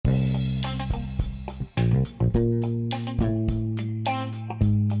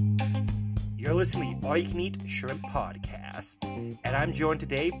You're listening to the All You Can Eat Shrimp Podcast, and I'm joined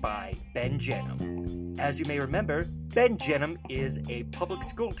today by Ben Jenum. As you may remember, Ben Jenum is a public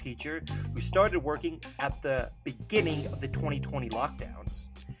school teacher who started working at the beginning of the 2020 lockdowns.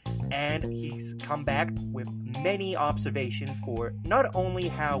 And he's come back with many observations for not only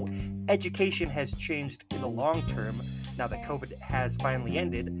how education has changed in the long term now that COVID has finally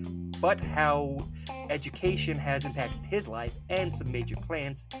ended, but how education has impacted his life and some major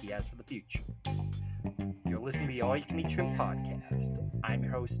plans he has for the future. You're listening to the All You Can Eat Shrimp Podcast. I'm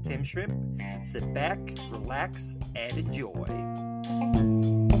your host, Tim Schrempp. Sit back, relax, and enjoy.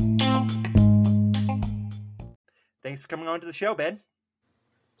 Thanks for coming on to the show, Ben.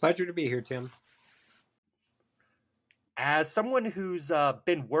 Pleasure to be here, Tim. As someone who's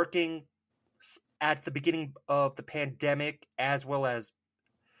been working at the beginning of the pandemic, as well as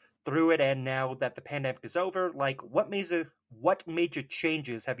through it, and now that the pandemic is over, what major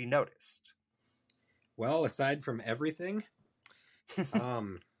changes have you noticed? Well, aside from everything,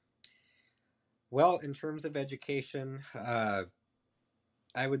 well, in terms of education, I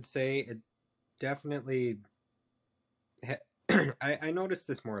would say it definitely. I noticed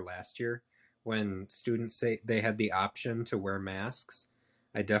this more last year when students say they had the option to wear masks.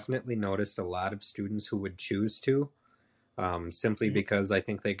 I definitely noticed a lot of students who would choose to, simply because I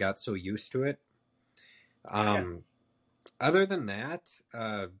think they got so used to it. Other than that,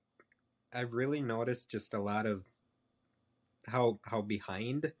 I've really noticed just a lot of how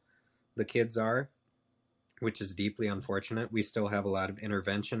behind the kids are, which is deeply unfortunate. We still have a lot of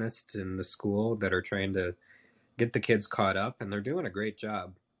interventionists in the school that are trying to get the kids caught up, and they're doing a great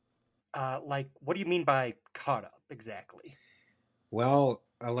job. What do you mean by caught up exactly? Well,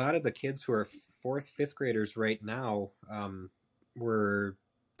 a lot of the kids who are 4th, 5th graders right now were,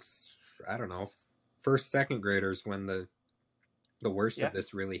 I don't know, 1st, 2nd graders when the worst of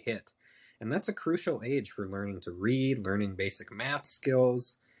this really hit. And that's a crucial age for learning to read, learning basic math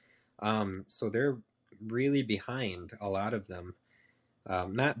skills. So they're really behind, a lot of them.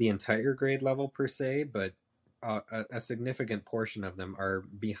 Not the entire grade level per se, but a significant portion of them are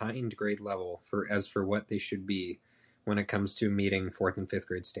behind grade level for what they should be when it comes to meeting 4th and 5th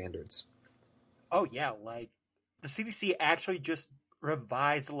grade standards. Oh yeah, the CDC actually just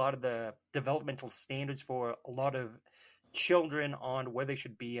revised a lot of the developmental standards for a lot of children on where they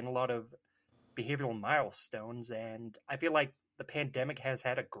should be and a lot of behavioral milestones, and I feel like the pandemic has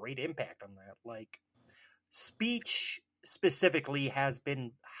had a great impact on that. Speech specifically has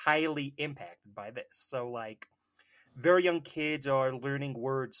been highly impacted by this. So very young kids are learning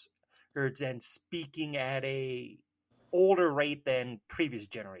words and speaking at a older rate than previous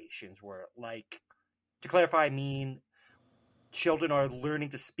generations were. To clarify, I mean children are learning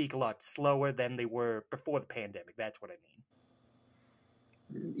to speak a lot slower than they were before the pandemic. That's what I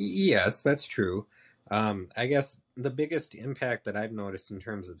mean. Yes, that's true. I guess the biggest impact that I've noticed in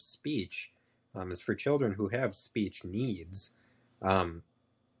terms of speech is for children who have speech needs.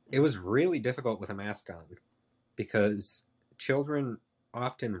 It was really difficult with a mask on because children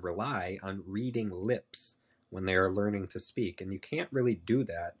often rely on reading lips when they are learning to speak, and you can't really do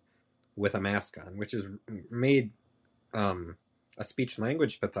that with a mask on, which has made a speech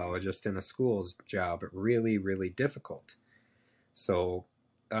language pathologist in a school's job really, really difficult. So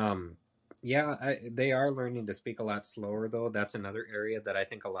they are learning to speak a lot slower, though. That's another area that I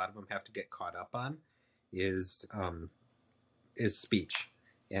think a lot of them have to get caught up on is speech.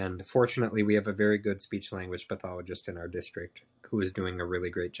 And fortunately, we have a very good speech language pathologist in our district who is doing a really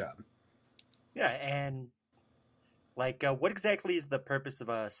great job. Yeah, and what exactly is the purpose of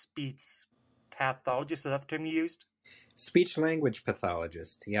a speech pathologist? Is that the term you used? Speech language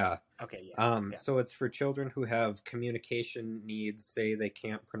pathologist, yeah. Okay, yeah. So it's for children who have communication needs, say they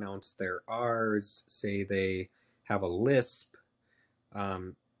can't pronounce their R's, say they have a lisp,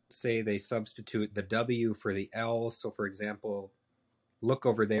 say they substitute the W for the L. So for example, look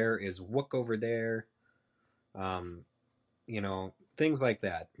over there is wook over there. Things like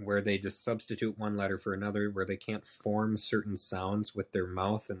that, where they just substitute one letter for another, where they can't form certain sounds with their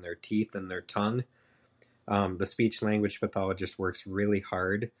mouth and their teeth and their tongue. The speech language pathologist works really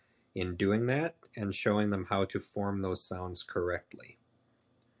hard in doing that and showing them how to form those sounds correctly.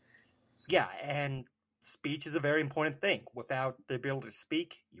 Yeah, and speech is a very important thing. Without the ability to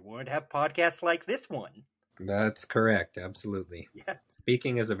speak, you wouldn't have podcasts like this one. That's correct, absolutely. Yeah.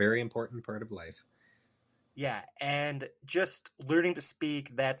 Speaking is a very important part of life. Yeah, and just learning to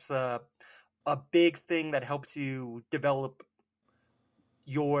speak, that's a big thing that helps you develop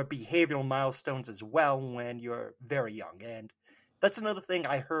your behavioral milestones as well when you're very young. And that's another thing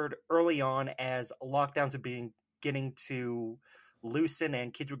I heard early on as lockdowns were beginning to loosen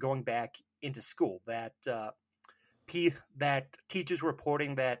and kids were going back into school. That teachers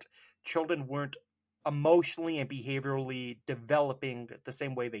reporting that children weren't emotionally and behaviorally developing the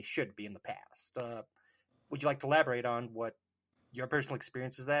same way they should be in the past. Would you like to elaborate on what your personal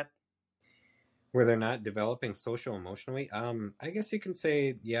experience is that? Where they're not developing social emotionally. I guess you can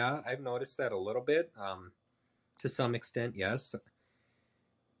say, yeah, I've noticed that a little bit. To some extent, yes.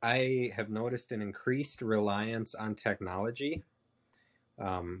 I have noticed an increased reliance on technology,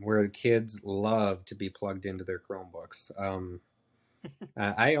 where kids love to be plugged into their Chromebooks.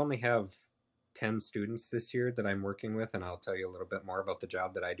 I only have 10 students this year that I'm working with, and I'll tell you a little bit more about the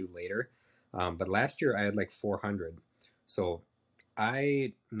job that I do later. But last year I had like 400. So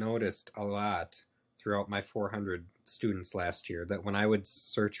I noticed a lot throughout my 400 students last year that when I would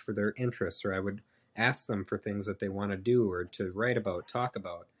search for their interests or I would ask them for things that they want to do or to write about, talk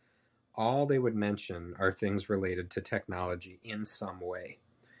about, all they would mention are things related to technology in some way,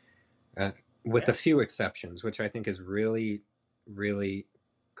 uh, with a Yeah. few exceptions, which I think is really, really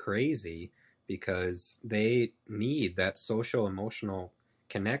crazy because they need that social emotional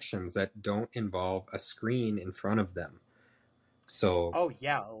connections that don't involve a screen in front of them. So, Oh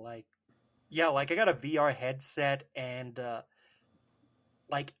yeah, like I got a VR headset and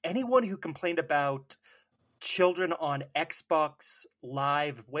like anyone who complained about children on Xbox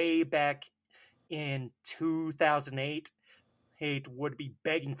Live way back in 2008 would be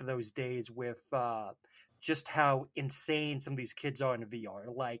begging for those days with just how insane some of these kids are in VR.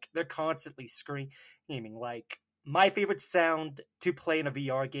 Like they're constantly screaming. Like my favorite sound to play in a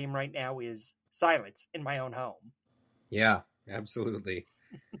VR game right now is silence in my own home. yeah, absolutely.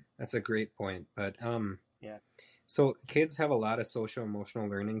 That's a great point. But Yeah. so kids have a lot of social emotional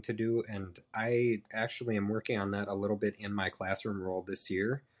learning to do, and I actually am working on that a little bit in my classroom role this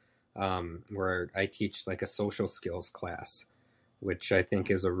year, where I teach like a social skills class, which I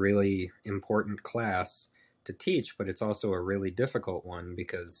think is a really important class to teach, but it's also a really difficult one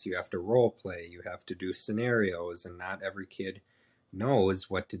because you have to role play, you have to do scenarios, and not every kid knows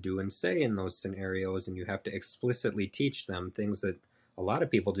what to do and say in those scenarios, and you have to explicitly teach them things that a lot of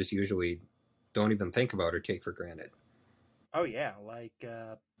people just usually don't even think about or take for granted. Oh yeah. Like,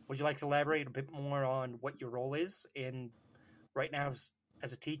 would you like to elaborate a bit more on what your role is in right now as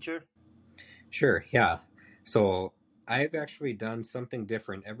a teacher? Sure, yeah. So I've actually done something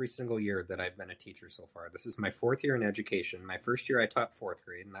different every single year that I've been a teacher so far. This is my fourth year in education. My first year I taught fourth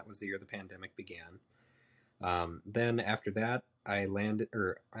grade, and that was the year the pandemic began. Then after that, I landed,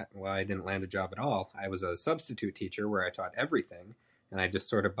 well, I didn't land a job at all. I was a substitute teacher where I taught everything, and I just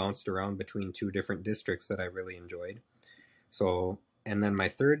sort of bounced around between two different districts that I really enjoyed. So, and then my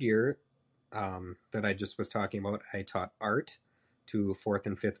third year, that I just was talking about, I taught art to fourth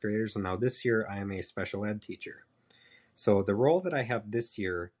and fifth graders, and now this year I am a special ed teacher. So the role that I have this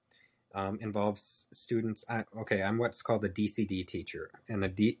year involves students. Okay, I'm what's called a DCD teacher, and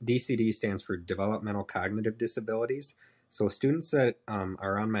the DCD stands for Developmental Cognitive Disabilities. So students that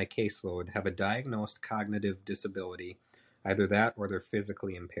are on my caseload have a diagnosed cognitive disability, either that or they're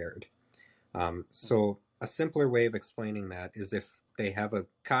physically impaired. So a simpler way of explaining that is if they have a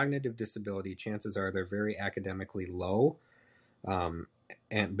cognitive disability, chances are they're very academically low, um,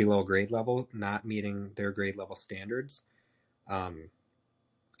 and below grade level, not meeting their grade level standards. Um,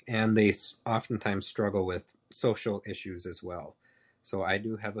 and they oftentimes struggle with social issues as well. So I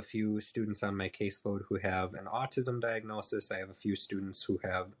do have a few students on my caseload who have an autism diagnosis. I have a few students who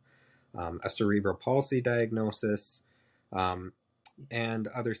have a cerebral palsy diagnosis, um, and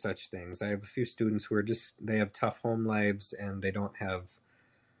other such things. I have a few students who are just, they have tough home lives and they don't have,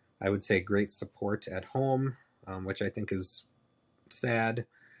 I would say, great support at home, which I think is sad.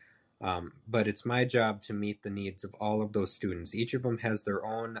 But it's my job to meet the needs of all of those students. Each of them has their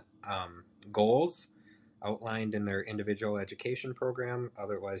own goals outlined in their individual education program,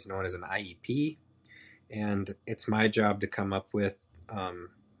 otherwise known as an IEP. And it's my job to come up with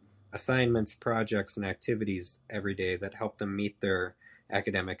assignments, projects, and activities every day that help them meet their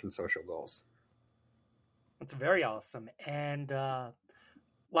academic and social goals. That's very awesome. And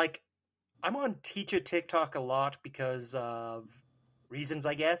like I'm on teacher TikTok a lot because of reasons,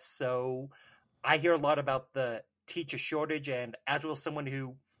 I guess. So I hear a lot about the teacher shortage, and as well as someone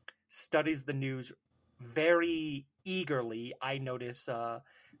who studies the news very eagerly, I notice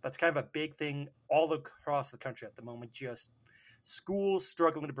that's kind of a big thing all across the country at the moment. Just schools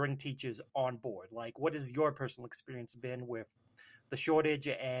struggling to bring teachers on board. Like, what has your personal experience been with the shortage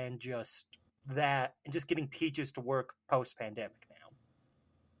and just getting teachers to work post pandemic now?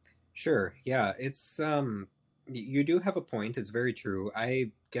 Sure, yeah, it's You do have a point. It's very true.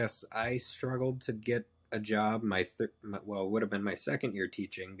 I guess I struggled to get a job well, it would have been my second year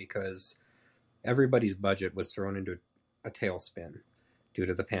teaching because everybody's budget was thrown into a tailspin due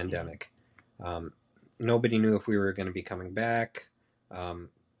to the Mhm. pandemic. Um, Nobody knew if we were going to be coming back.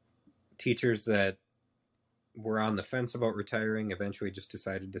 Um, Teachers that were on the fence about retiring eventually just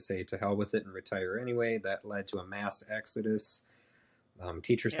decided to say to hell with it and retire anyway. That led to a mass exodus.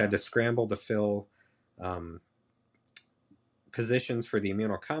 Teachers had Yeah. to scramble to fill um, positions for the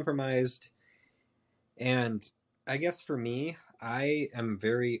immunocompromised. And I guess for me, I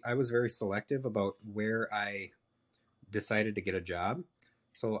was very selective about where I decided to get a job.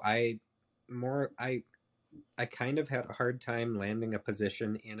 So more I kind of had a hard time landing a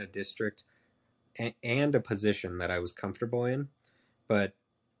position in a district and a position that I was comfortable in. But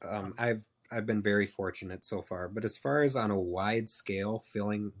Um, I've been very fortunate so far. But as far as on a wide scale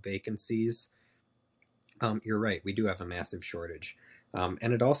filling vacancies, you're right. We do have a massive shortage,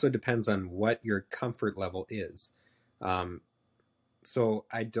 and it also depends on what your comfort level is. Um, so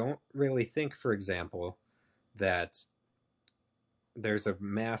I don't really think, for example, that there's a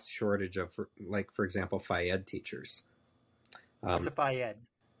mass shortage of, like, for example, Phi-Ed teachers, what's a um, phi ed?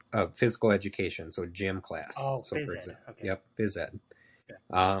 of physical education, so gym class. Oh, So, for phys ed. example, Okay. yep, phys ed. Yeah.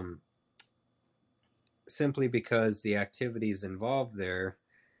 Um, Simply because the activities involved there,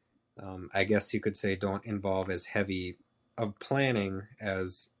 I guess you could say, don't involve as heavy of planning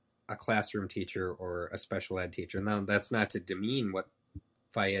as a classroom teacher or a special ed teacher. Now, that's not to demean what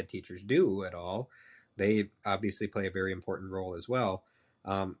Phi Ed teachers do at all. They obviously play a very important role as well.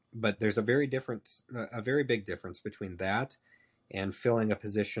 But there's a very big difference between that and filling a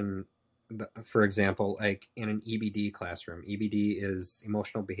position, for example, like in an EBD classroom. EBD is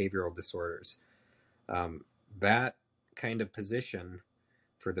emotional behavioral disorders. Um, that kind of position,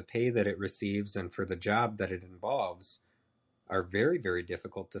 for the pay that it receives and for the job that it involves, are very, very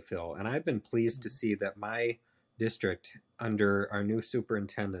difficult to fill. And I've been pleased to Mhm. see that my district, under our new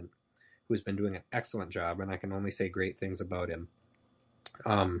superintendent, who's been doing an excellent job, and I can only say great things about him,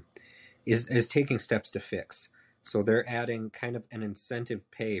 um, is taking steps to fix. So they're adding kind of an incentive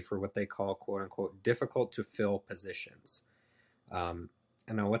pay for what they call, quote unquote, difficult to fill positions. Um,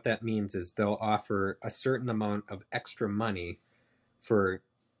 and now what that means is they'll offer a certain amount of extra money for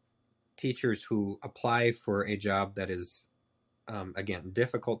teachers who apply for a job that is, again,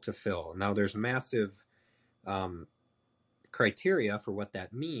 difficult to fill. Now, there's massive um, criteria for what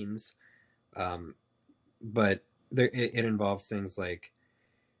that means, um, but it involves things like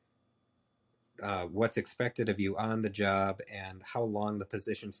what's expected of you on the job and how long the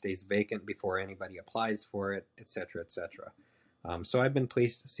position stays vacant before anybody applies for it, et cetera, et cetera. So I've been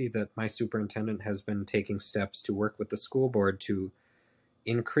pleased to see that my superintendent has been taking steps to work with the school board to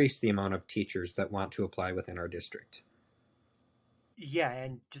increase the amount of teachers that want to apply within our district. Yeah,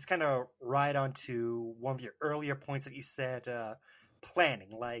 and just kind of right on to one of your earlier points that you said, planning.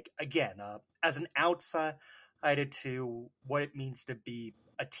 Like, again, as an outsider to what it means to be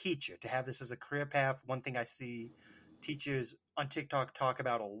a teacher, to have this as a career path, one thing I see teachers on TikTok talk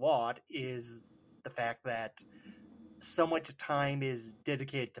about a lot is the fact that so much time is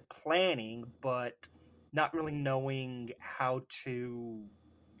dedicated to planning, but not really knowing how to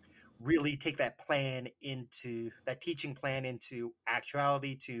really take that plan into that teaching plan into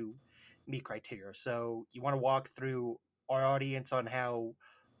actuality to meet criteria. So you want to walk through our audience on how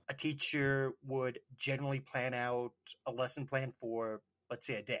a teacher would generally plan out a lesson plan for, let's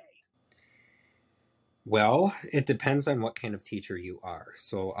say, a day. Well, it depends on what kind of teacher you are.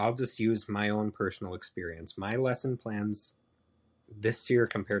 So I'll just use my own personal experience. My lesson plans this year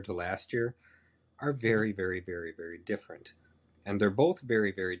compared to last year are Mhm. very, very, very, very different. And they're both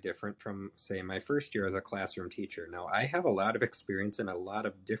very, very different from, say, my first year as a classroom teacher. Now, I have a lot of experience in a lot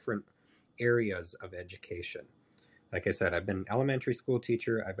of different areas of education. Like I said, I've been an elementary school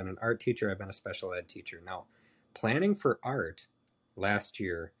teacher, I've been an art teacher, I've been a special ed teacher. Now, planning for art last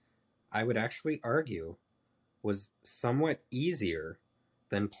year, I would actually argue, was somewhat easier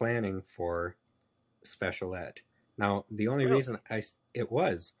than planning for special ed. Now, the only reason Really? it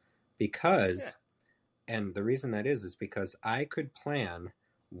was Yeah. because, and the reason that is because I could plan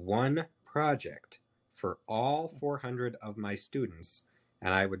one project for all 400 of my students,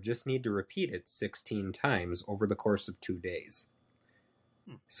 and I would just need to repeat it 16 times over the course of 2 days.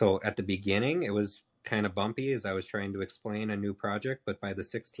 Hmm. So at the beginning, it was kind of bumpy as I was trying to explain a new project, but by the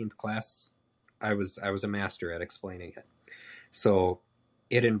 16th class, I was a master at explaining it. So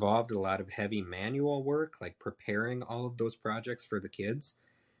it involved a lot of heavy manual work, like preparing all of those projects for the kids.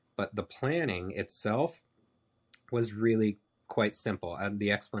 But the planning itself was really quite simple. And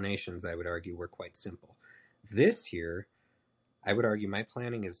the explanations, I would argue, were quite simple. This year, I would argue my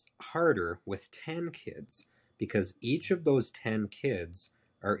planning is harder with 10 kids because each of those 10 kids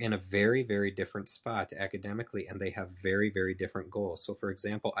are in a very, very different spot academically, and they have very, very different goals. So, for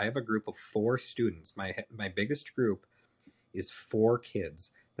example, I have a group of 4 students. My biggest group is 4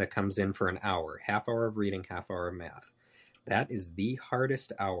 kids that comes in for an hour, half hour of reading, half hour of math. That is the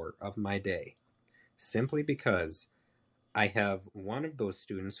hardest hour of my day, simply because I have one of those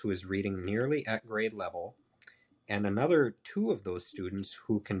students who is reading nearly at grade level, and another 2 of those students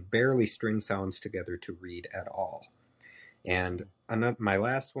who can barely string sounds together to read at all. And my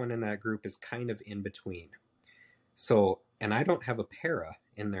last one in that group is kind of in between. So, and I don't have a para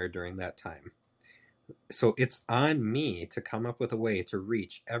in there during that time. So it's on me to come up with a way to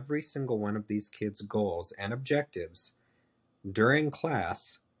reach every single one of these kids' goals and objectives during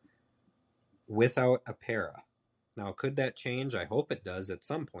class without a para. Now, could that change? I hope it does at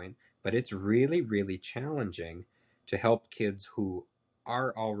some point, but it's really, really challenging to help kids who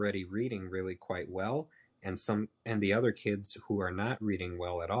are already reading really quite well and the other kids who are not reading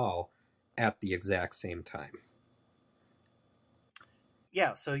well at all at the exact same time.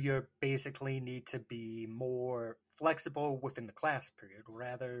 Yeah, so you basically need to be more flexible within the class period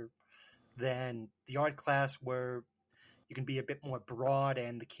rather than the art class where you can be a bit more broad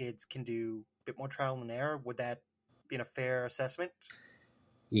and the kids can do a bit more trial and error. Would that be a fair assessment?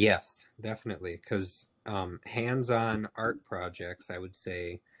 Yes, definitely, because hands-on art projects, I would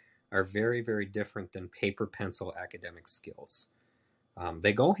say, are very, very different than paper pencil academic skills.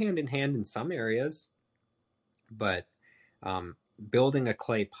 They go hand in hand in some areas, but building a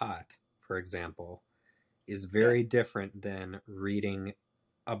clay pot, for example, is very different than reading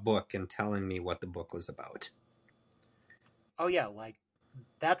a book and telling me what the book was about. Oh yeah, like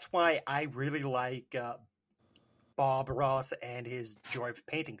that's why I really like Bob Ross and his Joy of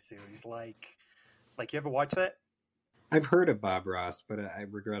Painting series. Like you ever watch that? I've heard of Bob Ross, but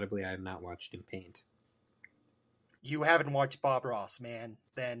regrettably I have not watched him paint. You haven't watched Bob Ross, man?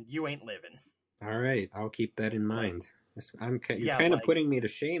 Then you ain't living. All right, I'll keep that in Like, mind. You're yeah, kind of like, putting me to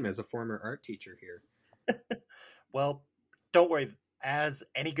shame as a former art teacher here. well, don't worry. As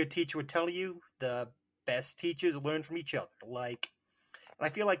any good teacher would tell you, the best teachers learn from each other. And I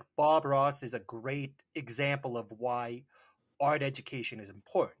feel like Bob Ross is a great example of why art education is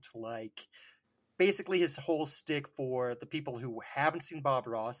important. Like, basically, his whole stick for the people who haven't seen Bob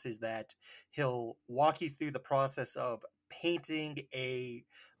Ross is that he'll walk you through the process of painting a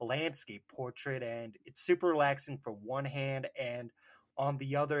landscape portrait, and it's super relaxing for one hand, and on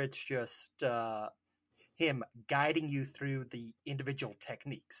the other, it's just him guiding you through the individual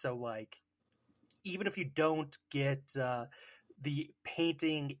techniques. So, like, even if you don't get the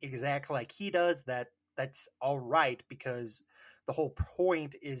painting exactly like he does, that's all right because the whole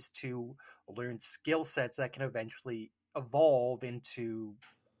point is to learn skill sets that can eventually evolve into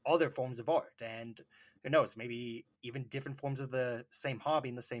other forms of art and who knows, maybe even different forms of the same hobby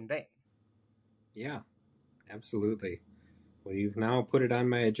in the same vein. Yeah, absolutely. Well, you've now put it on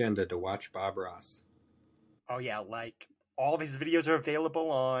my agenda to watch Bob Ross. Oh yeah, like all of his videos are available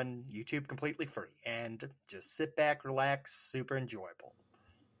on YouTube completely free and just sit back, relax, super enjoyable.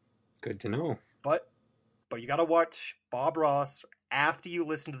 Good to know. But you got to watch Bob Ross after you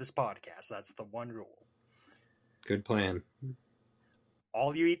listen to this podcast. That's the one rule. Good plan.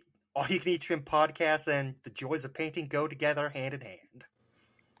 All you eat, all you can eat shrimp podcasts and the joys of painting go together hand in hand.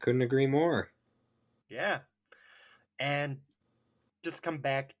 Couldn't agree more. Yeah, and just come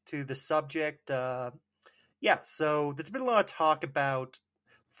back to the subject. Yeah, so there's been a lot of talk about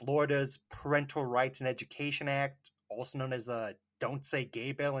Florida's Parental Rights and Education Act, also known as the Don't Say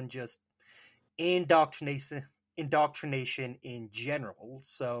Gay bill, and just indoctrination in general.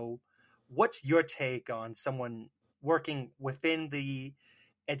 So, what's your take on someone working within the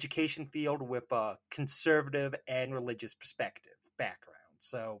education field with a conservative and religious perspective background?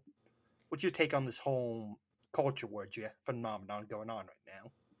 So, what's your take on this whole culture war phenomenon going on right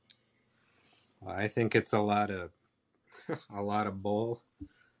now? I think it's a lot of a lot of bull.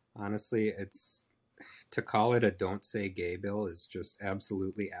 Honestly, it's to call it a "Don't Say Gay" bill is just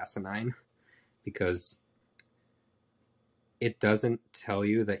absolutely asinine because it doesn't tell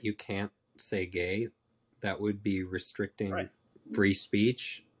you that you can't say gay. That would be restricting free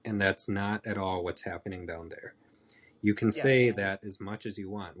speech, and that's not at all what's happening down there. You can say that as much as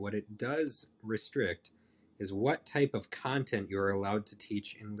you want. What it does restrict is what type of content you're allowed to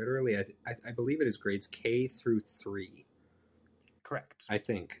teach in literally, I believe it is grades K through 3. Correct. I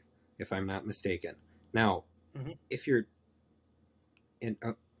think, if I'm not mistaken. Now, if you're,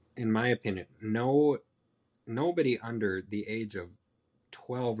 in my opinion, nobody under the age of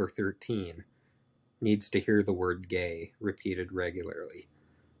 12 or 13 needs to hear the word gay repeated regularly.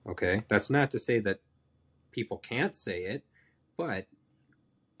 Okay? That's not to say that people can't say it, but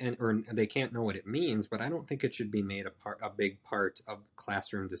or they can't know what it means, but I don't think it should be made a big part of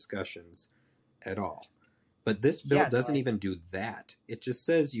classroom discussions at all. But this bill Yeah, doesn't even do that. It just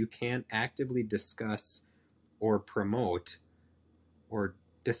says you can't actively discuss or promote or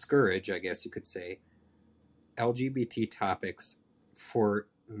discourage, I guess you could say, LGBT topics for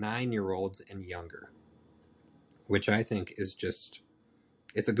 9-year-olds and younger, which I think is just,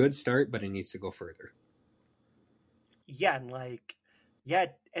 it's a good start, but it needs to go further. yeah, and yeah,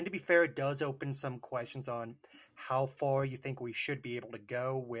 and to be fair, it does open some questions on how far you think we should be able to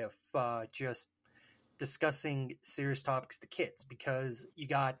go with just discussing serious topics to kids, because you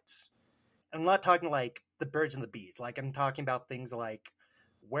got, I'm not talking like the birds and the bees, like I'm talking about things like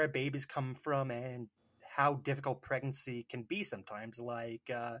where babies come from and how difficult pregnancy can be sometimes.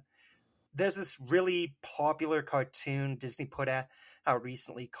 There's this really popular cartoon Disney put out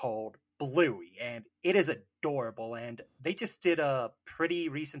recently called Bluey, and it is adorable. And they just did a pretty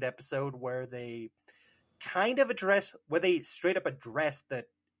recent episode where they where they straight up address the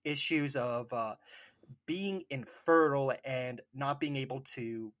issues of being infertile and not being able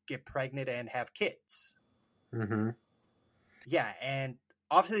to get pregnant and have kids. Mm-hmm. Yeah, and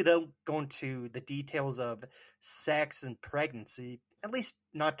obviously they don't go into the details of sex and pregnancy, at least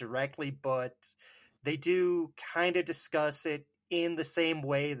not directly, but they do kind of discuss it in the same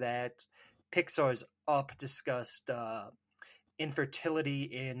way that Pixar's Up discussed infertility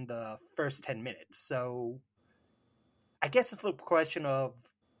in the first 10 minutes. So I guess it's the question of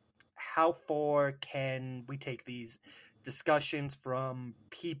how far can we take these discussions from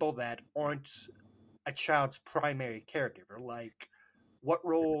people that aren't a child's primary caregiver? Like, what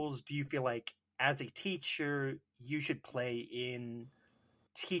roles do you feel like as a teacher you should play in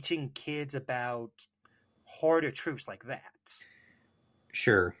teaching kids about harder truths like that?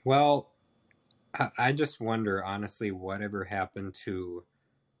 Sure. Well, I just wonder, honestly, whatever happened to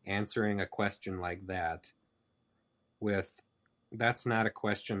answering a question like that with, that's not a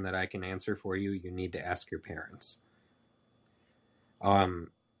question that I can answer for you. You need to ask your parents.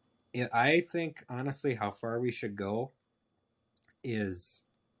 I think, honestly, how far we should go is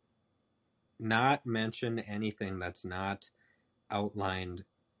not mention anything that's not outlined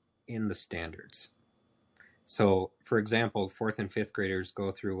in the standards. So, for example, 4th and 5th graders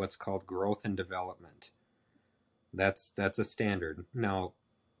go through what's called growth and development. That's a standard. Now,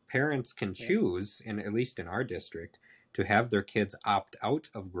 parents can choose, at least in our district, to have their kids opt out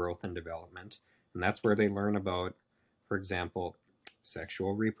of growth and development, and that's where they learn about, for example,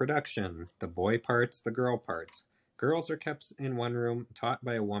 sexual reproduction, the boy parts, the girl parts. Girls are kept in one room, taught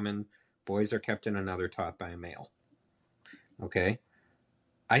by a woman. Boys are kept in another, taught by a male. Okay?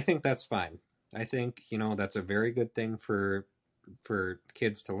 I think that's fine. I think, that's a very good thing for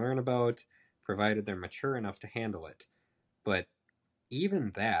kids to learn about, provided they're mature enough to handle it. But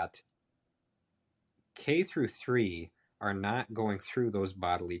even that, K through 3 are not going through those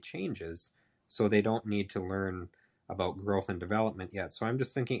bodily changes, so they don't need to learn about growth and development yet. So I'm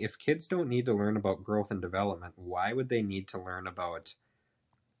just thinking, if kids don't need to learn about growth and development, why would they need to learn about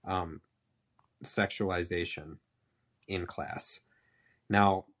sexualization in class?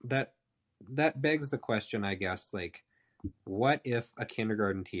 Now, that begs the question, I guess, like, what if a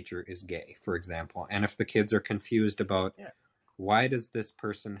kindergarten teacher is gay, for example, and if the kids are confused about why does this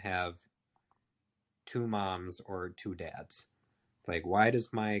person have 2 moms or 2 dads? Like, why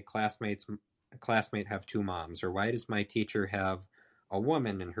does my classmate have 2 moms? Or why does my teacher have a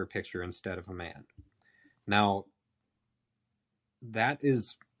woman in her picture instead of a man? Now, that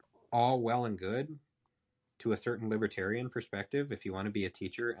is all well and good to a certain libertarian perspective. If you want to be a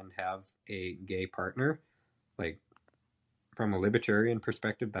teacher and have a gay partner, like, from a libertarian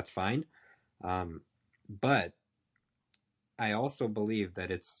perspective, that's fine. But I also believe that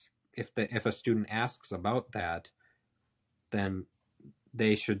it's, if a student asks about that, then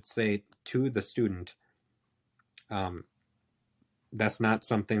they should say to the student, that's not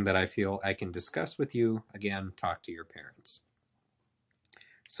something that I feel I can discuss with you. Again, talk to your parents.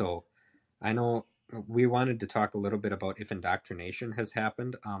 So I know we wanted to talk a little bit about if indoctrination has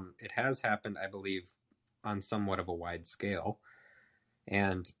happened. It has happened, I believe, on somewhat of a wide scale.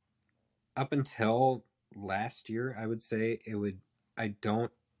 And up until last year, I would say I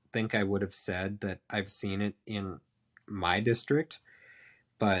don't think I would have said that I've seen it in my district,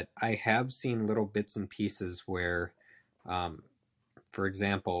 but I have seen little bits and pieces where, for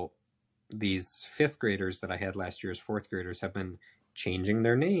example, these 5th graders that I had last year as 4th graders have been changing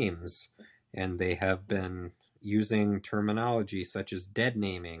their names, and they have been using terminology such as dead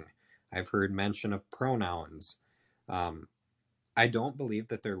naming, I've heard mention of pronouns. Um, I don't believe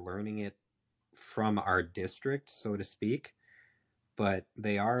that they're learning it from our district, so to speak, but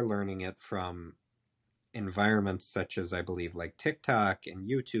they are learning it from environments such as, I believe, like TikTok and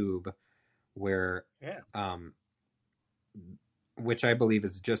YouTube, where Yeah. um, which I believe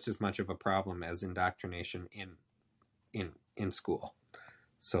is just as much of a problem as indoctrination in school.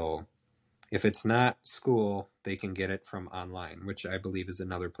 So if it's not school, they can get it from online, which I believe is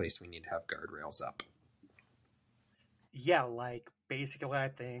another place we need to have guardrails up. Yeah, like basically, I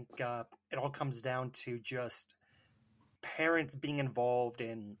think it all comes down to just parents being involved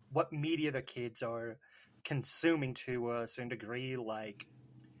in what media their kids are consuming to a certain degree, like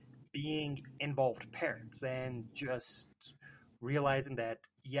being involved parents and just realizing that,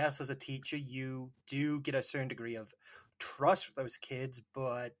 yes, as a teacher, you do get a certain degree of trust for those kids,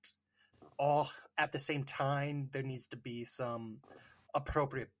 but all at the same time, there needs to be some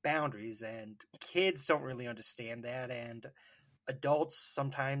appropriate boundaries, and kids don't really understand that, and adults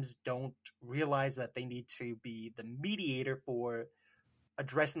sometimes don't realize that they need to be the mediator for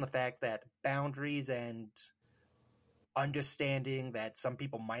addressing the fact that boundaries and understanding that some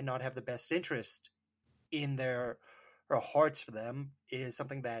people might not have the best interest in their or hearts for them is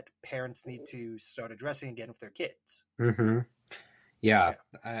something that parents need to start addressing again with their kids. Mm-hmm. Yeah, Yeah.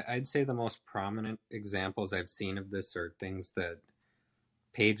 I'd say the most prominent examples I've seen of this are things that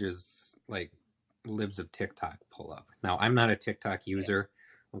pages like libs of TikTok pull up. Now, I'm not a TikTok Yeah. user,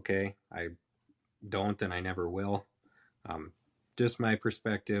 okay? I don't and I never will. Um, just my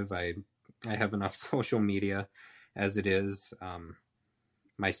perspective. I have enough social media as it is.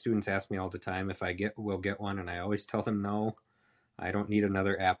 My students ask me all the time if I will get one, and I always tell them no. I don't need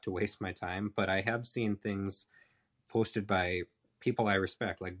another app to waste my time. But I have seen things posted by people I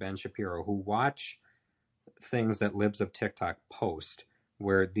respect, like Ben Shapiro, who watch things that libs of TikTok post,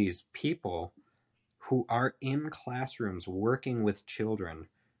 where these people who are in classrooms working with children,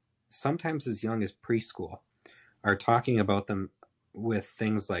 sometimes as young as preschool, are talking about them with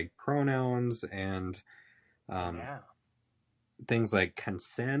things like pronouns and um, Yeah. things like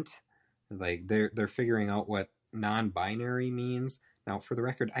consent. Like they're figuring out what non-binary means. Now, for the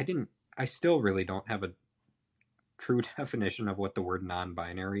record, I still really don't have a true definition of what the word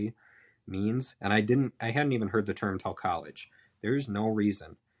non-binary means, and I hadn't even heard the term till college. There's no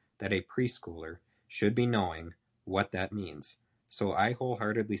reason that a preschooler should be knowing what that means. So I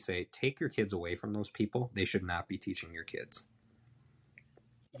wholeheartedly say take your kids away from those people. They should not be teaching your kids.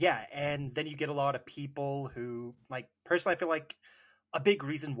 Yeah, and then you get a lot of people who, like, personally, I feel like a big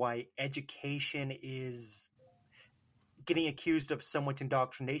reason why education is getting accused of so much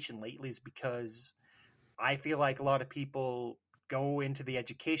indoctrination lately is because I feel like a lot of people go into the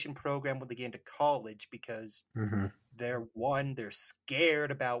education program when they get into college because Mm-hmm. they're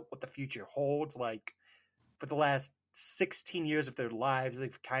scared about what the future holds. Like, for the last 16 years of their lives,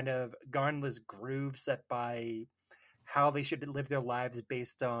 they've kind of gone in this groove set by how they should live their lives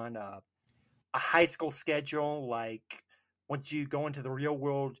based on a high school schedule. Like, once you go into the real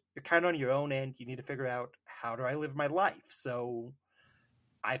world, you're kind of on your own end. You need to figure out, how do I live my life? So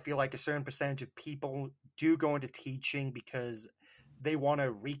I feel like a certain percentage of people do go into teaching because they want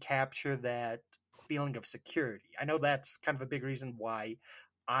to recapture that feeling of security. I know that's kind of a big reason why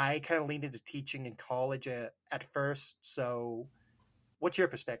I kind of leaned into teaching in college at first. So, what's your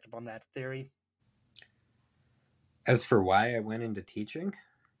perspective on that theory? As for why I went into teaching,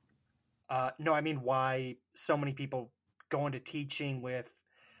 No, I mean, why so many people go into teaching with,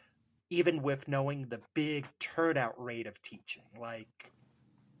 even with knowing the big turnout rate of teaching. Like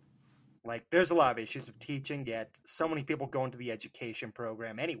there's a lot of issues of teaching, yet so many people go into the education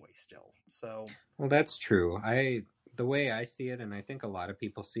program anyway still. So well, that's true. The way I see it, and I think a lot of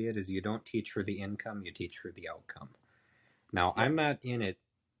people see it, is you don't teach for the income, you teach for the outcome. Now, yeah. I'm not in it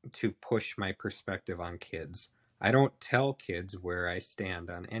to push my perspective on kids. I don't tell kids where I stand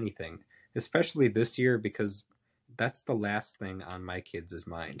on anything, especially this year, because that's the last thing on my kids'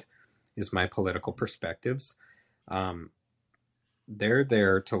 mind is my political perspectives. Um, they're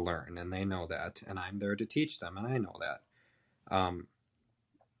there to learn, and they know that, and I'm there to teach them, and I know that. Um,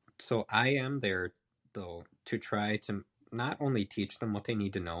 so I am there, though, to try to not only teach them what they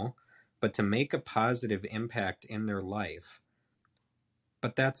need to know, but to make a positive impact in their life.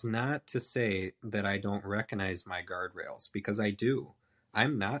 But that's not to say that I don't recognize my guardrails, because I do.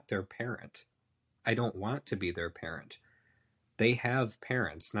 I'm not their parent. I don't want to be their parent. They have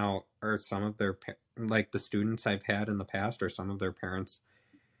parents. Now, are some of their, like the students I've had in the past, are some of their parents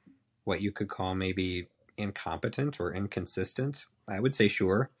what you could call maybe incompetent or inconsistent? I would say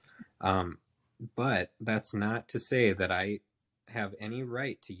sure. Um, but that's not to say that I have any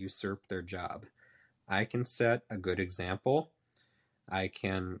right to usurp their job. I can set a good example. I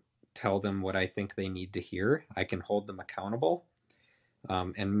can tell them what I think they need to hear. I can hold them accountable.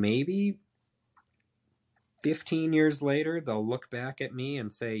 And maybe 15 years later, they'll look back at me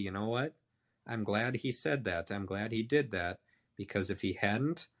and say, you know what? I'm glad he said that. I'm glad he did that, because if he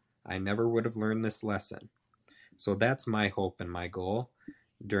hadn't, I never would have learned this lesson. So that's my hope and my goal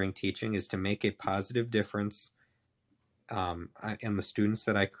during teaching, is to make a positive difference in the students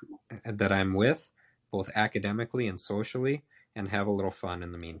that I'm with, both academically and socially, and have a little fun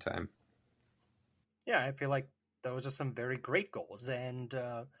in the meantime. Yeah, I feel like those are some very great goals, and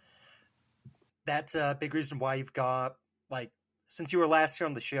that's a big reason why you've got, like, since you were last here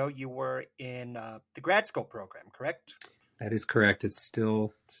on the show, you were in the grad school program, correct? That is correct. It's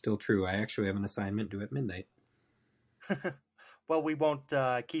still true. I actually have an assignment due at midnight. Well, we won't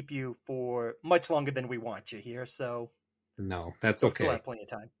keep you for much longer than we want you here, so No, that's you'll still okay. have plenty of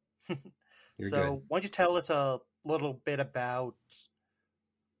time. You're good. So, why don't you tell us a little bit about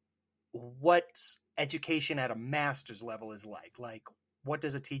what education at a master's level is like? Like, what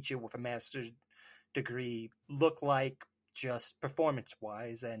does a teacher with a master's degree look like, just performance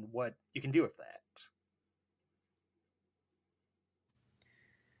wise, and what you can do with that?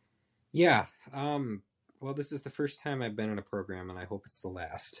 Yeah. Well, this is the first time I've been in a program, and I hope it's the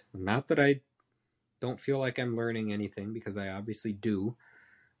last. Not that I don't feel like I'm learning anything, because I obviously do.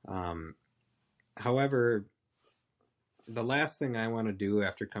 However, the last thing I want to do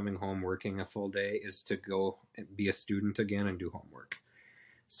after coming home working a full day is to go and be a student again and do homework.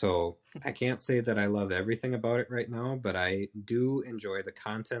 So I can't say that I love everything about it right now, but I do enjoy the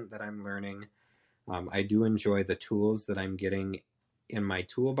content that I'm learning. I do enjoy the tools that I'm getting in my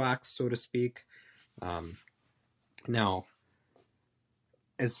toolbox, so to speak. Now,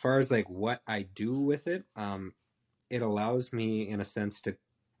 as far as like what I do with it, it allows me, in a sense, to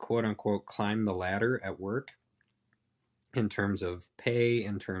quote unquote climb the ladder at work, in terms of pay,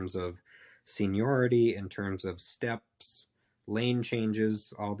 in terms of seniority, in terms of steps, lane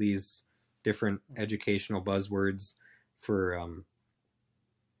changes, all these different educational buzzwords for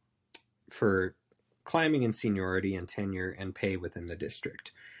climbing in seniority and tenure and pay within the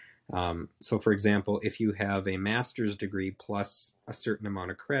district. So, for example, if you have a master's degree plus a certain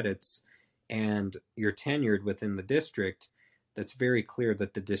amount of credits and you're tenured within the district, that's very clear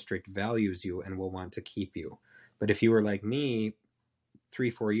that the district values you and will want to keep you. But if you were like me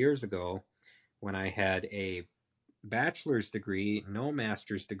 3-4 years ago, when I had a bachelor's degree, no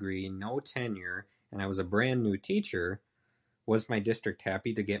master's degree, no tenure, and I was a brand new teacher, was my district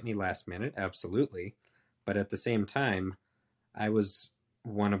happy to get me last minute? Absolutely. But at the same time, I was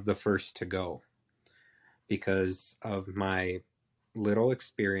one of the first to go because of my little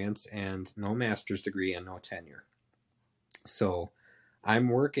experience and no master's degree and no tenure. So I'm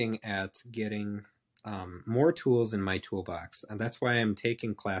working at getting more tools in my toolbox, and that's why I'm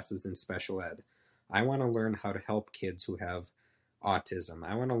taking classes in special ed. I want to learn how to help kids who have autism.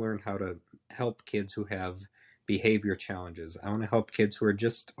 I want to learn how to help kids who have behavior challenges. I want to help kids who are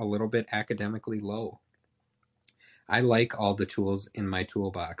just a little bit academically low. I like all the tools in my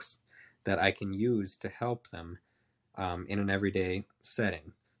toolbox that I can use to help them in an everyday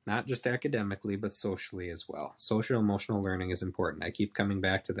setting, not just academically, but socially as well. Social emotional learning is important. I keep coming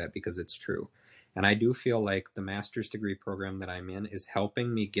back to that because it's true. And I do feel like the master's degree program that I'm in is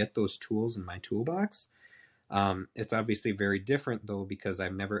helping me get those tools in my toolbox. It's obviously very different, though, because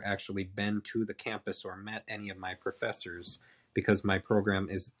I've never actually been to the campus or met any of my professors, because my program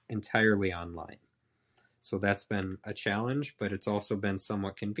is entirely online. So that's been a challenge, but it's also been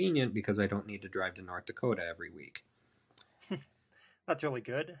somewhat convenient because I don't need to drive to North Dakota every week. That's really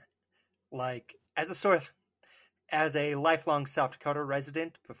good. Like, as a lifelong South Dakota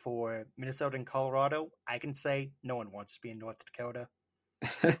resident before Minnesota and Colorado, I can say no one wants to be in North Dakota.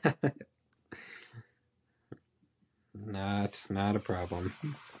 Not a problem.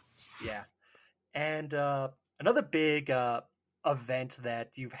 Yeah. And another big event that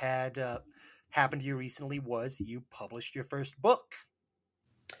you've had happen to you recently was you published your first book,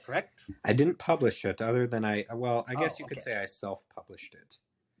 correct? I didn't publish it, other than I Oh, guess you could okay. say I self-published it.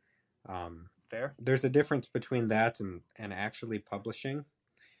 Fair. There's a difference between that and actually publishing.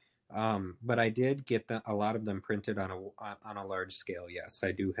 But I did get a lot of them printed on a large scale. Yes,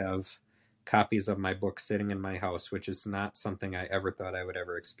 I do have copies of my book sitting in my house, which is not something I ever thought I would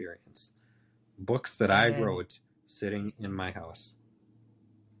ever experience. Books that I And wrote sitting in my house.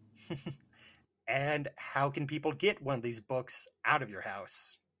 and how can people get one of these books out of your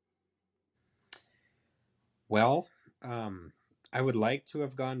house? Well, I would like to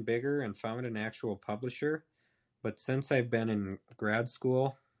have gone bigger and found an actual publisher, But since I've been in grad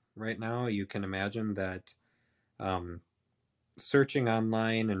school right now, you can imagine that um, searching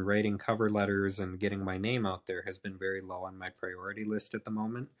online and writing cover letters and getting my name out there has been very low on my priority list at the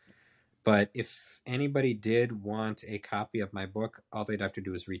moment. But if anybody did want a copy of my book, all they'd have to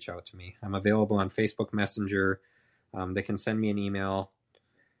do is reach out to me. I'm available on Facebook Messenger. They can send me an email.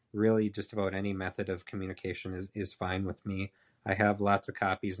 Really, just about any method of communication is fine with me. I have lots of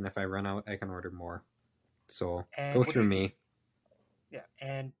copies, and if I run out, I can order more. So And go through me.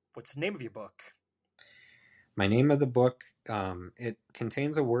 and what's the name of your book? My name of the book, it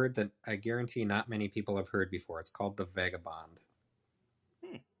contains a word that I guarantee not many people have heard before. It's called the vagabond.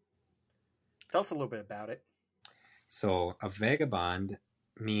 Hmm. Tell us a little bit about it. So a vagabond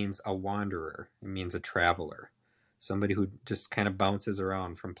means a wanderer. It means a traveler, somebody who just kind of bounces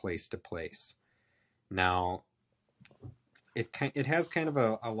around from place to place. Now, it has kind of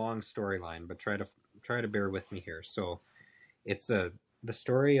a long storyline, but try to bear with me here. So it's the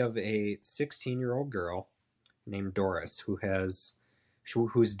story of a 16-year-old girl named Doris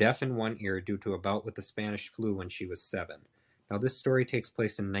who's deaf in one ear due to a bout with the Spanish flu when she was 7. Now this story takes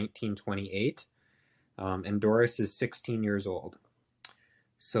place in 1928, and Doris is 16 years old.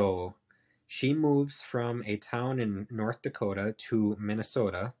 So she moves from a town in North Dakota to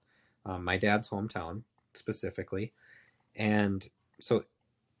Minnesota, my dad's hometown specifically, and so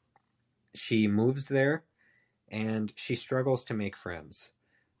she moves there and she struggles to make friends.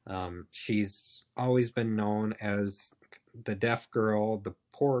 She's always been known as the deaf girl, the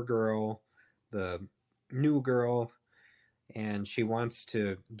poor girl, the new girl, and she wants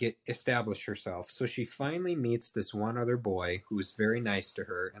to establish herself. So she finally meets this one other boy who's very nice to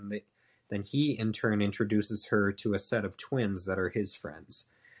her, and then he in turn introduces her to a set of twins that are his friends.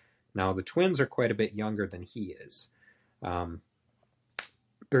 Now the twins are quite a bit younger than he is, than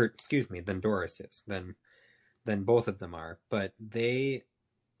Doris is, than both of them are, but they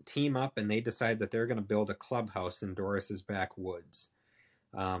team up and they decide that they're going to build a clubhouse in Doris's backwoods.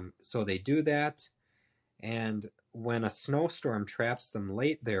 So they do that, and when a snowstorm traps them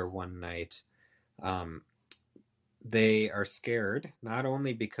late there one night, they are scared, not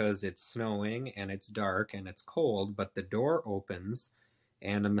only because it's snowing and it's dark and it's cold, but the door opens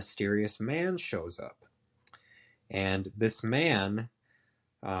and a mysterious man shows up. And this man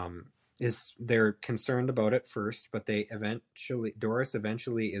they're concerned about it first, but Doris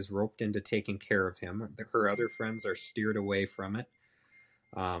eventually is roped into taking care of him. Her other friends are steered away from it.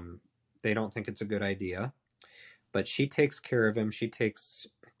 They don't think it's a good idea, but she takes care of him. She takes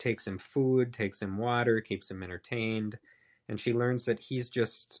him food, takes him water, keeps him entertained, and she learns that he's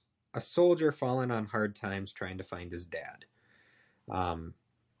just a soldier fallen on hard times trying to find his dad. And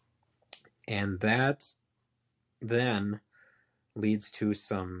that then leads to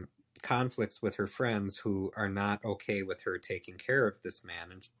some conflicts with her friends who are not okay with her taking care of this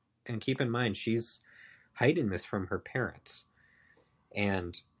man. And keep in mind, she's hiding this from her parents.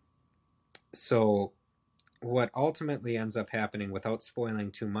 And so what ultimately ends up happening, without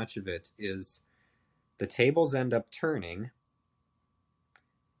spoiling too much of it, is the tables end up turning,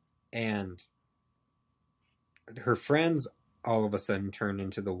 and her friends all of a sudden turn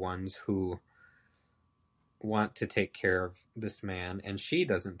into the ones who want to take care of this man, and she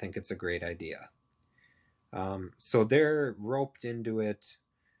doesn't think it's a great idea. So they're roped into it.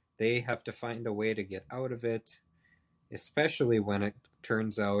 They have to find a way to get out of it, especially when it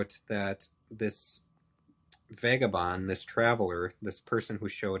turns out that this vagabond, this traveler, this person who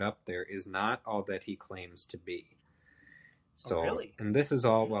showed up there is not all that he claims to be. So, oh, really? And this is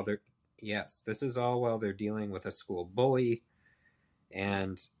all while they're dealing with a school bully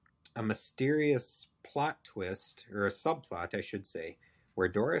and a mysterious plot twist, or a subplot, I should say, where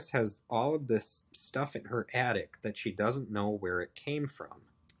Doris has all of this stuff in her attic that she doesn't know where it came from.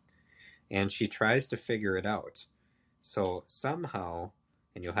 And she tries to figure it out. So somehow,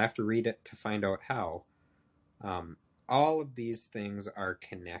 and you'll have to read it to find out how, all of these things are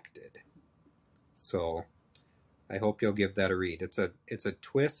connected. So I hope you'll give that a read. It's a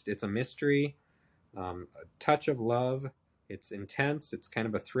twist, it's a mystery, a touch of love. It's intense, it's kind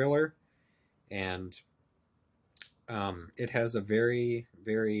of a thriller, and it has a very,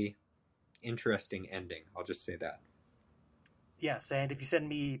 very interesting ending. I'll just say that. Yes, and if you send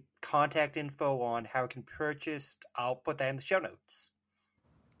me contact info on how it can be purchased, I'll put that in the show notes.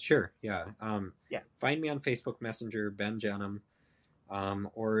 Sure, yeah. Yeah. Find me on Facebook Messenger, Ben Jenum,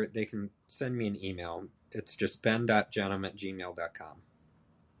 or they can send me an email. It's just ben.jenum@gmail.com.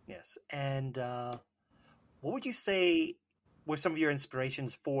 Yes, and what would you say were some of your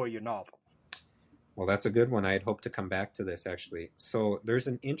inspirations for your novel? Well, that's a good one. I'd hope to come back to this, actually. So there's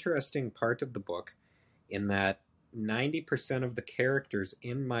an interesting part of the book in that 90% of the characters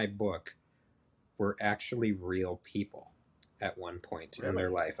in my book were actually real people at one point in their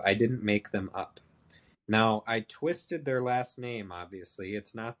Really? life. I didn't make them up. Now, I twisted their last name, obviously.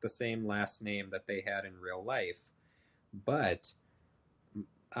 It's not the same last name that they had in real life. But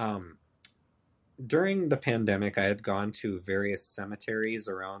um, during the pandemic, I had gone to various cemeteries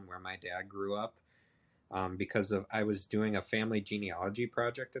around where my dad grew up because I was doing a family genealogy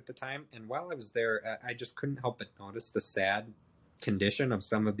project at the time. And while I was there, I just couldn't help but notice the sad condition of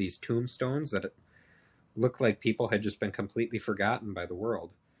some of these tombstones that it looked like people had just been completely forgotten by the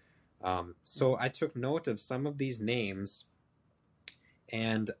world. So I took note of some of these names,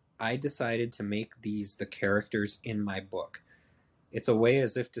 and I decided to make these the characters in my book. It's a way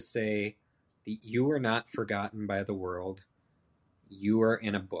as if to say, you are not forgotten by the world. You are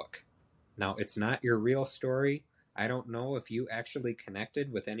in a book. Now, it's not your real story. I don't know if you actually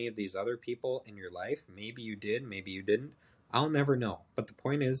connected with any of these other people in your life. Maybe you did, maybe you didn't. I'll never know. But the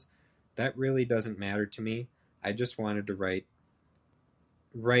point is, that really doesn't matter to me. I just wanted to write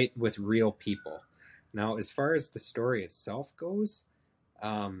with real people. Now, as far as the story itself goes,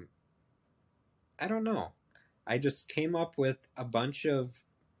 I don't know. I just came up with a bunch of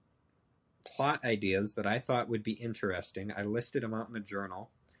plot ideas that I thought would be interesting. I listed them out in a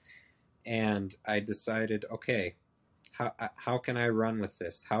journal, and I decided, okay, how can I run with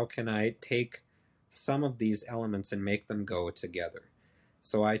this? How can I take some of these elements and make them go together?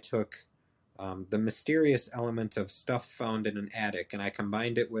 So I took the mysterious element of stuff found in an attic, and I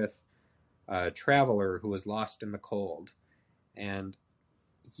combined it with a traveler who was lost in the cold, and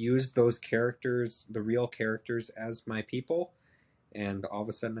used those characters, the real characters, as my people, and all of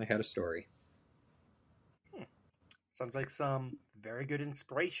a sudden I had a story. Sounds like some very good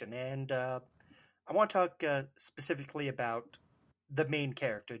inspiration. And I want to talk specifically about the main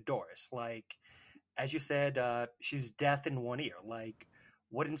character, Doris. Like, as you said, she's deaf in one ear. Like,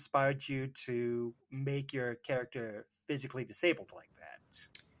 what inspired you to make your character physically disabled like that?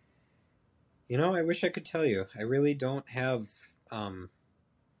 You know, I wish I could tell you. I really don't have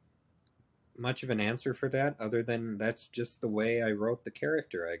much of an answer for that, other than that's just the way I wrote the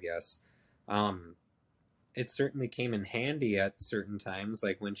character, I guess. Um, it certainly came in handy at certain times,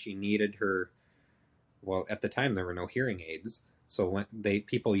 like when she needed her. Well, at the time there were no hearing aids, so when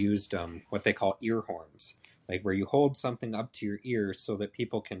people used what they call ear horns, like where you hold something up to your ear so that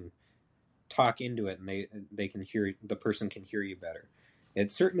people can talk into it and they can hear, the person can hear you better. It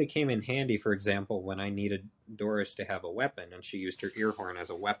certainly came in handy, for example, when I needed Doris to have a weapon and she used her ear horn as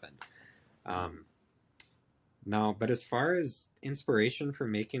a weapon. Um, Now, but as far as inspiration for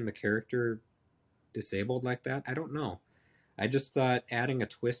making the character disabled like that, I don't know. I just thought adding a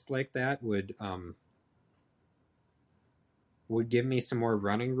twist like that would give me some more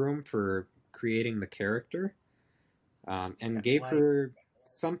running room for creating the character, and Yeah, gave like, her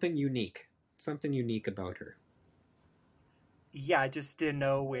something unique about her. yeah, I just didn't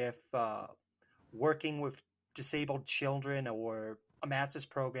know if working with disabled children or a master's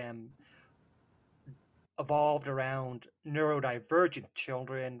program evolved around neurodivergent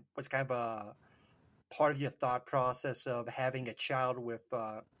children was kind of a part of your thought process of having a child with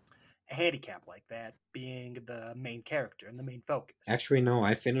a handicap like that being the main character and the main focus. Actually, no,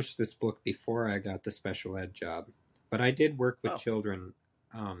 I finished this book before I got the special ed job, but I did work with Oh, children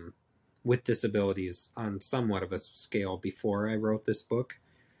um, with disabilities on somewhat of a scale before I wrote this book.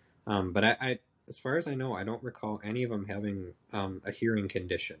 But as far as I know, I don't recall any of them having a hearing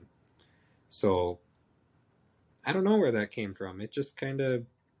condition. So I don't know where that came from. It just kind of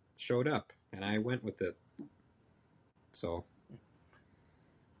showed up, and I went with it. So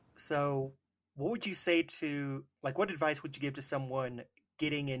so what would you say to, like, what advice would you give to someone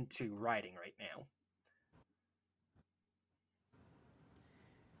getting into writing right now?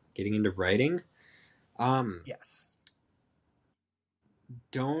 getting into writing, um, Yes.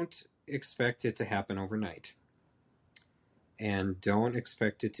 don't expect it to happen overnight, and don't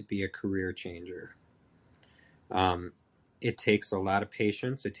expect it to be a career changer. Um, it takes a lot of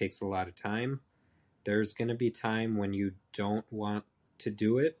patience. It takes a lot of time. There's going to be time when you don't want to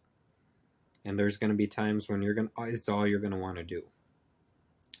do it, and there's going to be times when it's all you're going to want to do.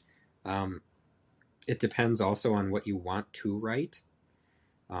 Um, it depends also on what you want to write.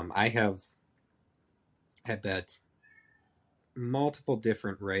 I have had multiple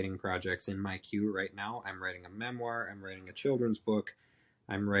different writing projects in my queue right now. I'm writing a memoir. I'm writing a children's book.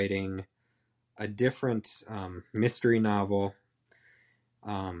 I'm writing a different mystery novel.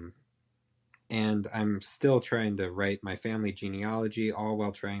 Um, and I'm still trying to write my family genealogy, all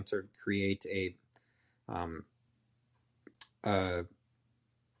while trying to create um, a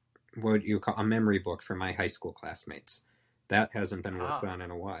what you call a memory book for my high school classmates. That hasn't been worked Ah, on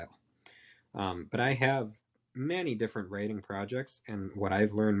in a while. But I have many different writing projects, and what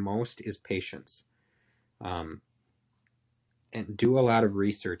I've learned most is patience. Um, and do a lot of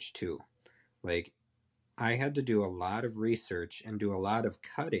research too. Like, I had to do a lot of research and do a lot of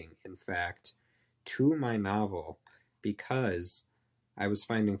cutting, in fact, to my novel because I was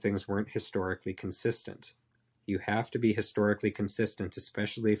finding things weren't historically consistent. You have to be historically consistent,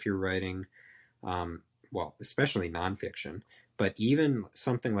 especially if you're writing, um, well, especially nonfiction, but even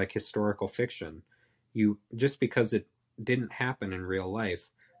something like historical fiction, you just because it didn't happen in real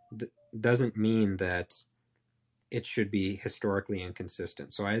life doesn't mean that it should be historically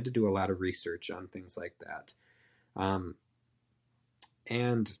inconsistent. So I had to do a lot of research on things like that. Um,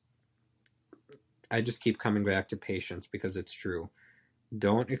 and I just keep coming back to patience because it's true.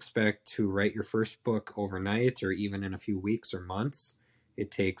 Don't expect to write your first book overnight or even in a few weeks or months.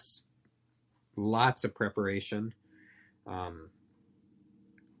 It takes lots of preparation. Um,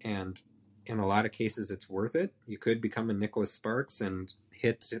 and in a lot of cases, it's worth it. You could become a Nicholas Sparks and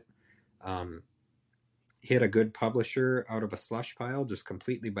um, hit a good publisher out of a slush pile just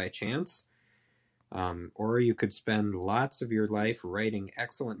completely by chance. Or you could spend lots of your life writing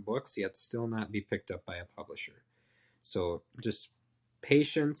excellent books, yet still not be picked up by a publisher. So just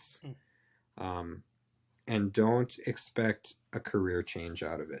patience, mm, um, and don't expect a career change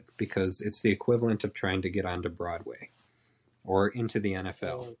out of it because it's the equivalent of trying to get onto Broadway or into the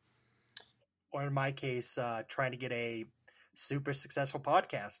NFL. or in my case, trying to get a super successful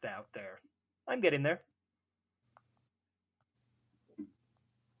podcast out there. I'm getting there.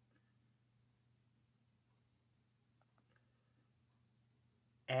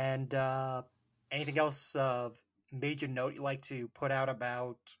 And anything else of major note you like to put out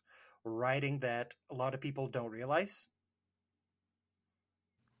about writing that a lot of people don't realize?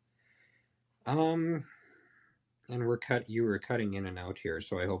 Um, and you were cutting in and out here,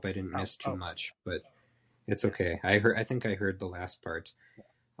 so I hope I didn't Oh, miss too oh, much, but it's yeah. okay. I think I heard the last part.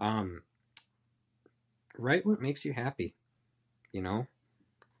 Um, write what makes you happy, you know?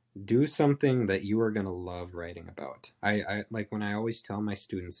 Do something that you are going to love writing about. I like when I always tell my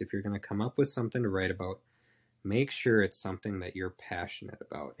students, if you're going to come up with something to write about, make sure it's something that you're passionate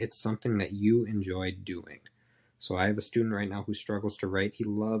about. It's something that you enjoy doing. So I have a student right now who struggles to write. He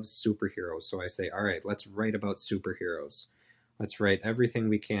loves superheroes. So I say, all right, let's write about superheroes. Let's write everything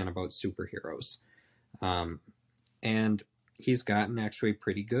we can about superheroes. Um, and he's gotten actually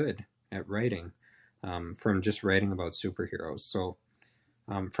pretty good at writing from just writing about superheroes. So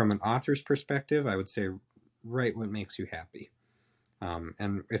from an author's perspective, I would say write what makes you happy.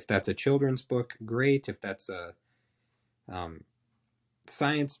 And if that's a children's book, great. If that's a um,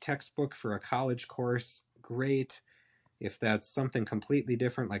 science textbook for a college course, great. If that's something completely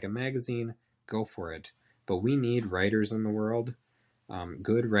different, like a magazine, go for it. But we need writers in the world,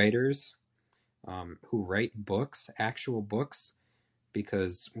 good writers who write books, actual books,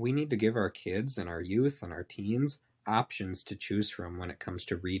 because we need to give our kids and our youth and our teens options to choose from when it comes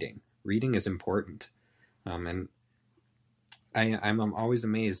to reading. Reading is important. And I'm always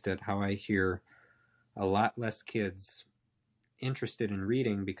amazed at how I hear a lot less kids interested in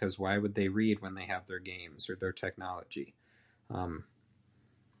reading because why would they read when they have their games or their technology? Um,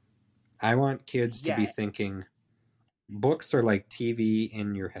 I want kids to be Yeah, thinking books are like TV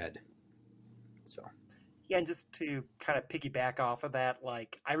in your head. So yeah, and just to kind of piggyback off of that,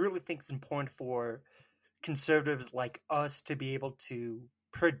 like I really think it's important for conservatives like us to be able to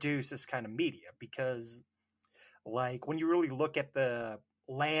produce this kind of media because like when you really look at the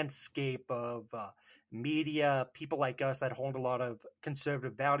landscape of media, people like us that hold a lot of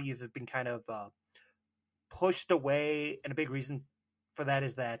conservative values have been kind of pushed away, and a big reason for that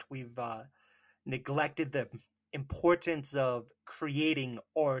is that we've neglected the importance of creating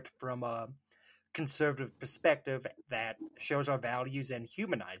art from a conservative perspective that shows our values and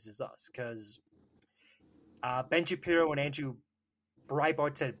humanizes us. Because Ben Shapiro and Andrew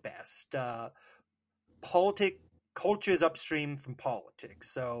Breitbart said it best. Politic culture is upstream from politics,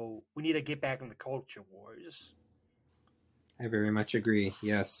 so we need to get back in the culture wars. I very much agree.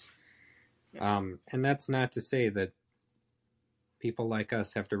 Yes. Yeah, And that's not to say that people like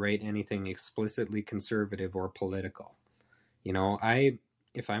us have to write anything explicitly conservative or political. You know,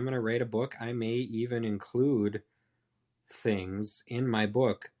 if I'm going to write a book, I may even include things in my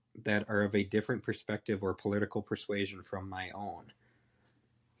book that are of a different perspective or political persuasion from my own.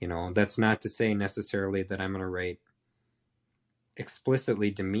 You know, that's not to say necessarily that I'm going to write explicitly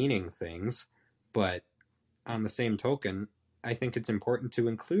demeaning things, but on the same token, I think it's important to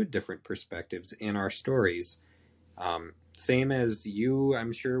include different perspectives in our stories. Same as you,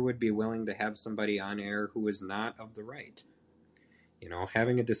 I'm sure, would be willing to have somebody on air who is not of the right.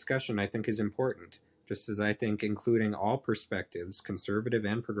 Having a discussion, I think, is important, just as I think including all perspectives, conservative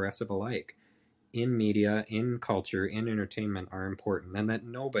and progressive alike, in media, in culture, in entertainment are important, and that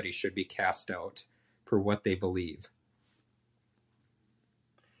nobody should be cast out for what they believe.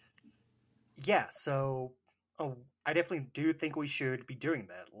 Yeah, so I definitely do think we should be doing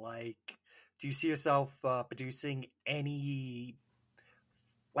that. Like, do you see yourself producing any?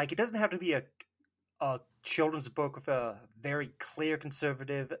 Like, it doesn't have to be a children's book with a very clear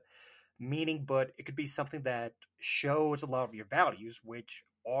conservative meaning, but it could be something that shows a lot of your values, which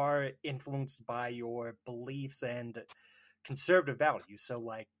are influenced by your beliefs and conservative values. So,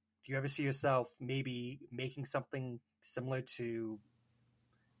 like, do you ever see yourself maybe making something similar to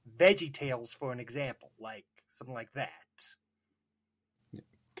Veggie Tales, for an example, like something like that?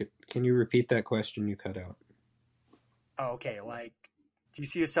 Can you repeat that question? You cut out. Oh, okay, like, do you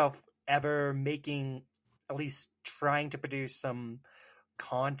see yourself ever making, at least trying to produce some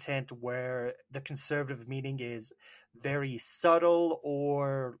content where the conservative meaning is very subtle,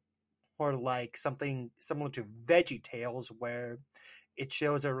 or like something similar to Veggie Tales where it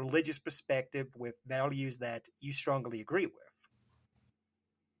shows a religious perspective with values that you strongly agree with?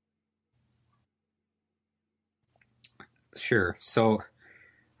 Sure. So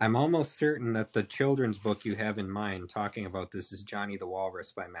I'm almost certain that the children's book you have in mind talking about this is Johnny the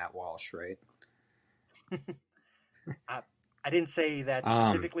Walrus by Matt Walsh, right? I didn't say that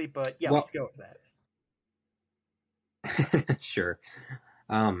specifically, but yeah, well, let's go with that. Sure.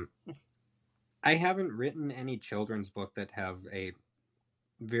 I haven't written any children's book that have a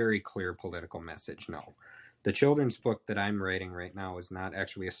very clear political message, no. The children's book that I'm writing right now is not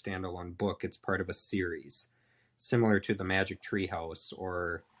actually a standalone book. It's part of a series, similar to the Magic Treehouse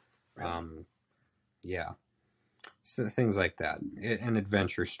or, Really? Yeah, so things like that. An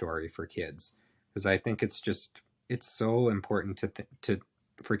adventure story for kids, because I think it's so important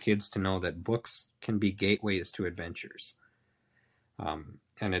for kids to know that books can be gateways to adventures,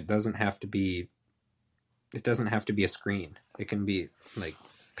 and it doesn't have to be a screen. It can be like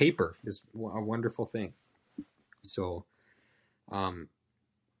paper is a wonderful thing. So, I'm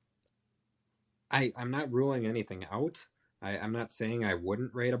not ruling anything out. I'm not saying I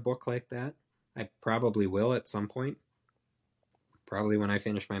wouldn't write a book like that. I probably will at some point. Probably when I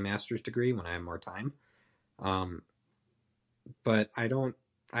finish my master's degree, when I have more time. But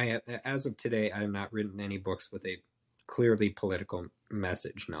as of today, I have not written any books with a clearly political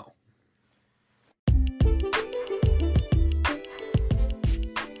message, no.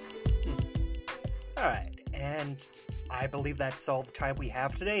 All right, and I believe that's all the time we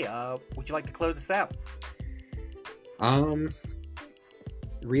have today. Would you like to close us out?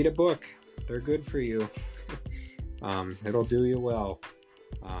 Read a book. They're good for you. It'll do you well.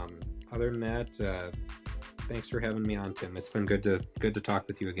 Other than that, thanks for having me on, Tim. It's been good to talk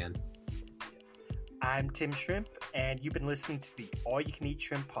with you again. I'm Tim Schrempp, and you've been listening to the All You Can Eat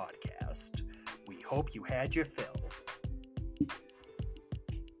Shrimp podcast. We hope you had your fill.